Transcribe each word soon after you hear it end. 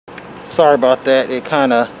Sorry about that. It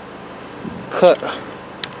kind of cut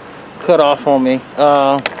off on me.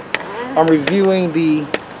 I'm reviewing the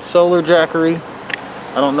solar Jackery.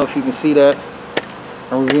 I don't know if you can see that.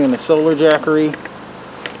 I'm reviewing the solar Jackery,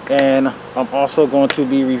 and I'm also going to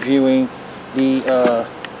be reviewing the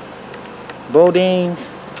Beaudens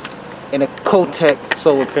and the Cheotech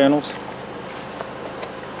solar panels.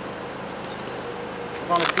 I'm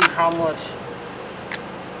going to see how much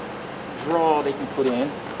draw they can put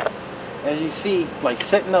in. As you see, like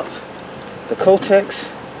setting up the Cheotechs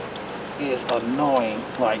is annoying.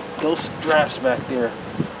 Like those straps back there,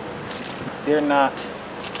 they're not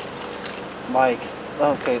like,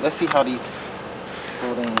 okay, let's see how these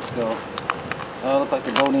Beaudens go. Look like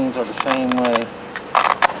the Beaudens are the same way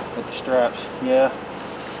with the straps. Yeah.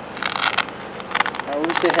 I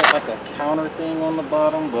wish they had like a counter thing on the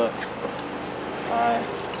bottom, but I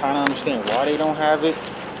kind of understand why they don't have it.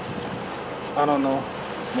 I don't know.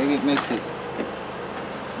 Maybe it makes it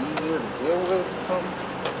easier to deal with or something.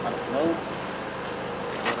 I don't know.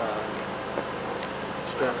 But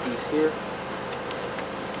strap these here.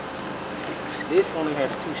 This only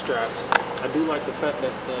has 2 straps. I do like the fact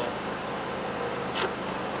that the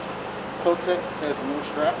Cheotech has more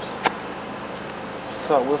straps.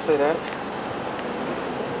 So I will say that.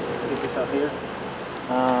 Get this out here.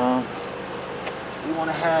 You want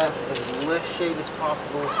to have as less shade as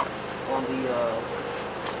possible on the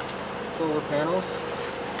solar panels.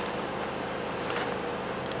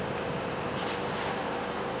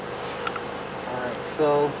 Alright,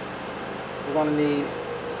 so we're going to need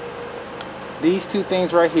these 2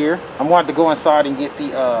 things right here. I'm going to have to go inside and get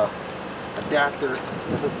the adapter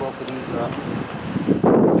to hook both of these up.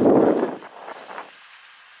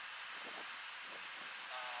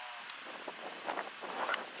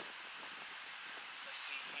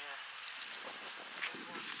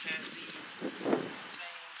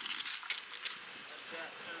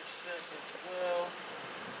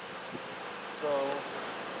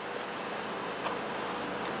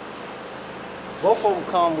 Both of them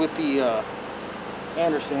come with the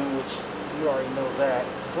Anderson, which you already know that,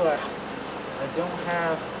 but I don't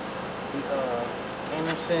have the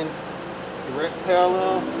Anderson direct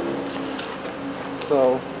parallel,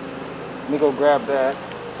 so let me go grab that.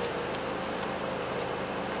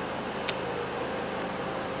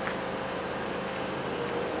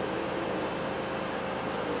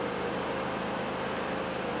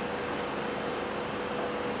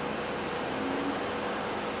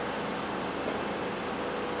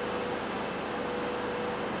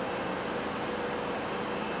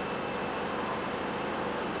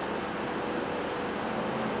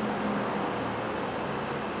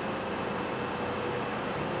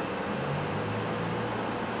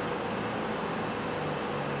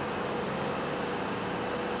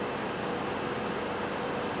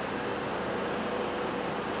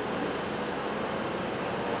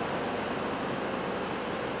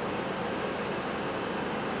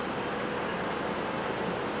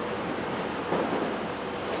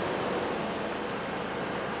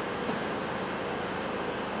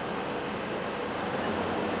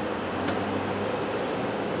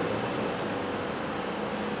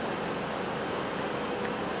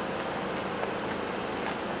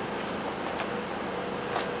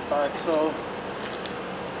 Alright, so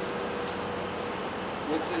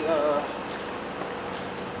with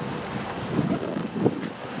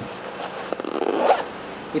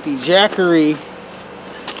the Jackery,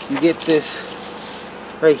 you get this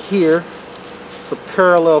right here, it's a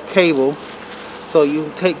parallel cable. So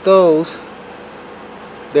you take those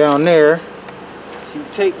down there, so you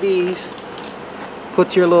take these,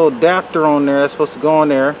 put your little adapter on there that's supposed to go on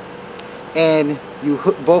there, and you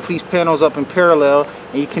hook both these panels up in parallel,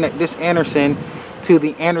 and you connect this Anderson to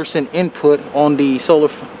the Anderson input on the solar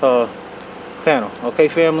panel. Okay,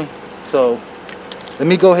 family? So let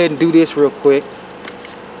me go ahead and do this real quick.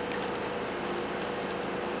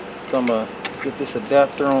 So I'm gonna get this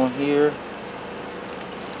adapter on here,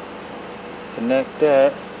 connect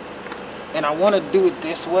that, and I want to do it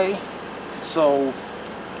this way so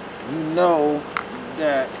you know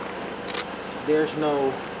that there's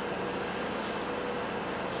no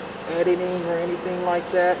editing or anything like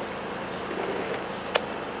that.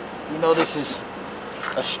 You know, this is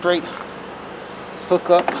a straight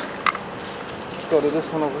hookup. Let's go to this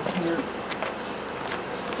one over here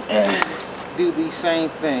and do the same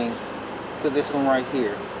thing to this one right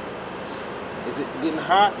here. Is it getting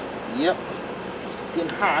hot? Yep, it's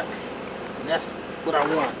getting hot. That's what I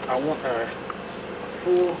want. I want a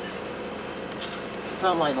full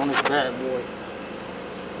sunlight on this bad boy.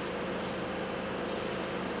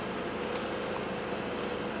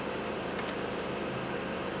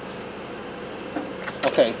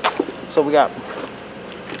 Okay, so we back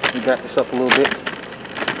this up a little bit.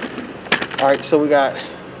 All right, so we got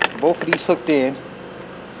both of these hooked in,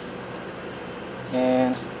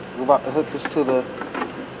 and we're about to hook this to the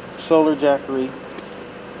solar Jackery.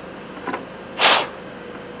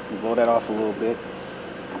 Blow that off a little bit.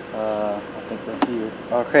 I think right here.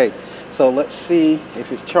 Okay, so let's see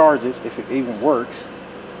if it charges, if it even works.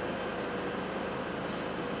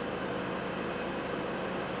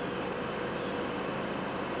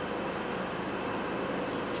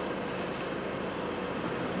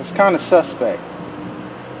 It's kind of suspect.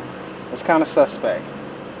 It's kind of suspect.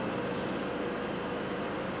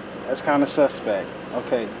 That's kind of suspect.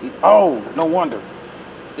 Okay. Oh, no wonder.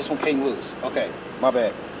 This one came loose. Okay, my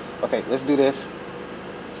bad. Okay, let's do this.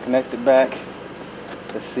 Let's connect it back.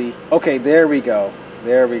 Let's see. Okay, there we go.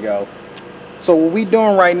 There we go. So what we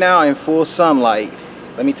doing right now in full sunlight,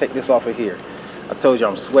 let me take this off of here. I told you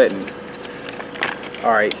I'm sweating.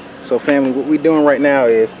 All right, so family, what we doing right now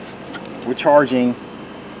is we're charging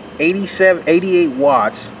 88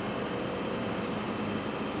 watts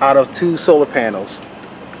out of 2 solar panels.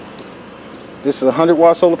 This is a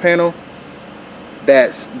 100-watt solar panel.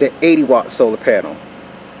 That's the 80-watt solar panel.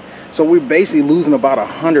 So we're basically losing about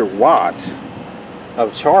 100 watts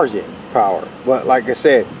of charging power. But like I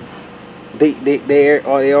said, they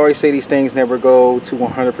always say these things never go to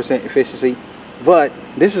 100% efficiency. But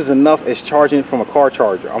this is enough as charging from a car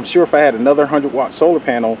charger. I'm sure if I had another 100-watt solar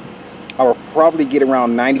panel, I would probably get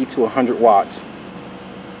around 90 to 100 watts.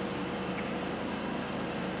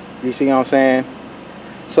 You see what I'm saying?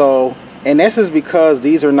 So, and this is because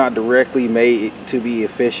these are not directly made to be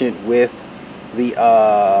efficient with the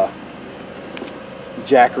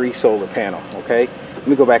Jackery solar panel. Okay, let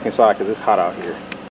me go back inside because it's hot out here.